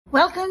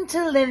Welcome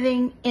to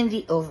Living in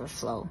the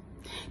Overflow.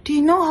 Do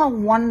you know how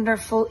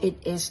wonderful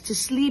it is to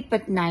sleep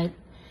at night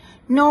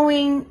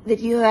knowing that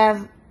you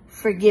have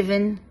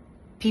forgiven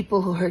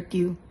people who hurt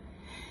you?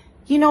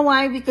 You know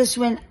why? Because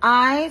when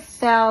I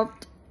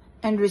felt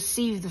and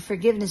received the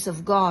forgiveness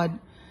of God,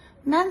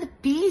 man, the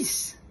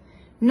peace,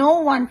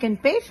 no one can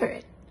pay for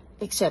it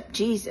except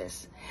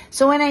Jesus.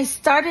 So when I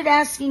started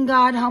asking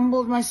God,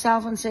 humbled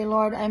myself and say,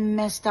 Lord, I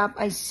messed up,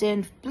 I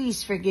sinned,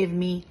 please forgive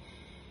me.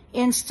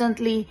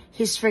 Instantly,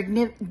 His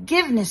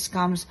forgiveness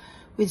comes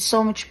with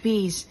so much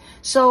peace.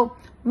 So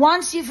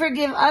once you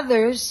forgive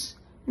others,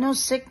 no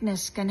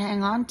sickness can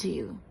hang on to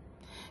you.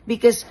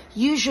 Because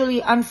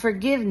usually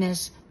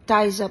unforgiveness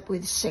ties up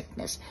with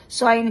sickness.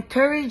 So I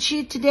encourage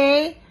you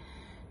today,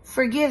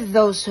 forgive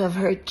those who have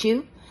hurt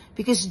you.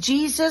 Because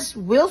Jesus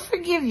will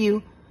forgive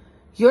you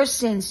your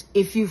sins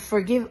if you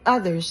forgive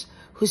others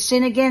who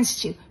sin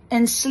against you.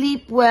 And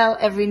sleep well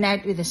every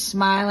night with a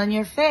smile on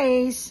your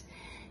face.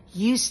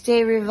 You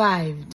stay revived.